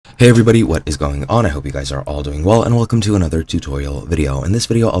Hey everybody, what is going on? I hope you guys are all doing well, and welcome to another tutorial video. In this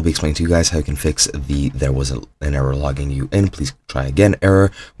video, I'll be explaining to you guys how you can fix the "there was an error logging you in, please try again"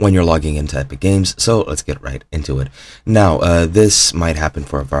 error when you're logging into Epic Games. So let's get right into it. Now, this might happen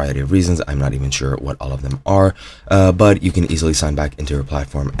for a variety of reasons. I'm not even sure what all of them are, but you can easily sign back into your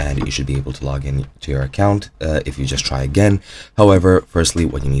platform and you should be able to log in to your account if you just try again. However, firstly,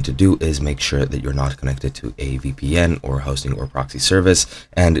 what you need to do is make sure that you're not connected to a VPN or hosting or proxy service,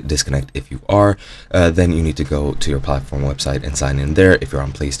 and disconnect if you are. Then you need to go to your platform website and sign in there. If you're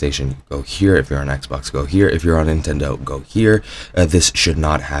on PlayStation, go here. If you're on Xbox, go here. If you're on Nintendo, go here. This should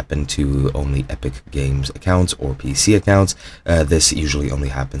not happen to only Epic Games accounts or PC accounts. This usually only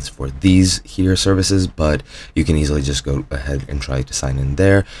happens for these here services, but you can easily just go ahead and try to sign in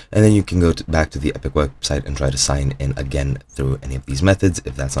there, and then you can go back to the Epic website and try to sign in again through any of these methods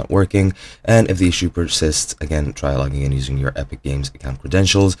if that's not working. And if the issue persists, again, try logging in using your Epic Games account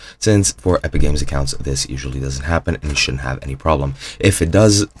credentials, since for Epic Games accounts this usually doesn't happen and you shouldn't have any problem. If it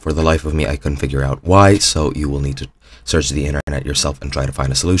does, for the life of me I couldn't figure out why, so you will need to search the internet yourself and try to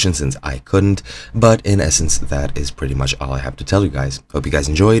find a solution, since I couldn't. But in essence, that is pretty much all I have to tell you guys. Hope you guys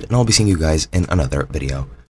enjoyed, and I'll be seeing you guys in another video.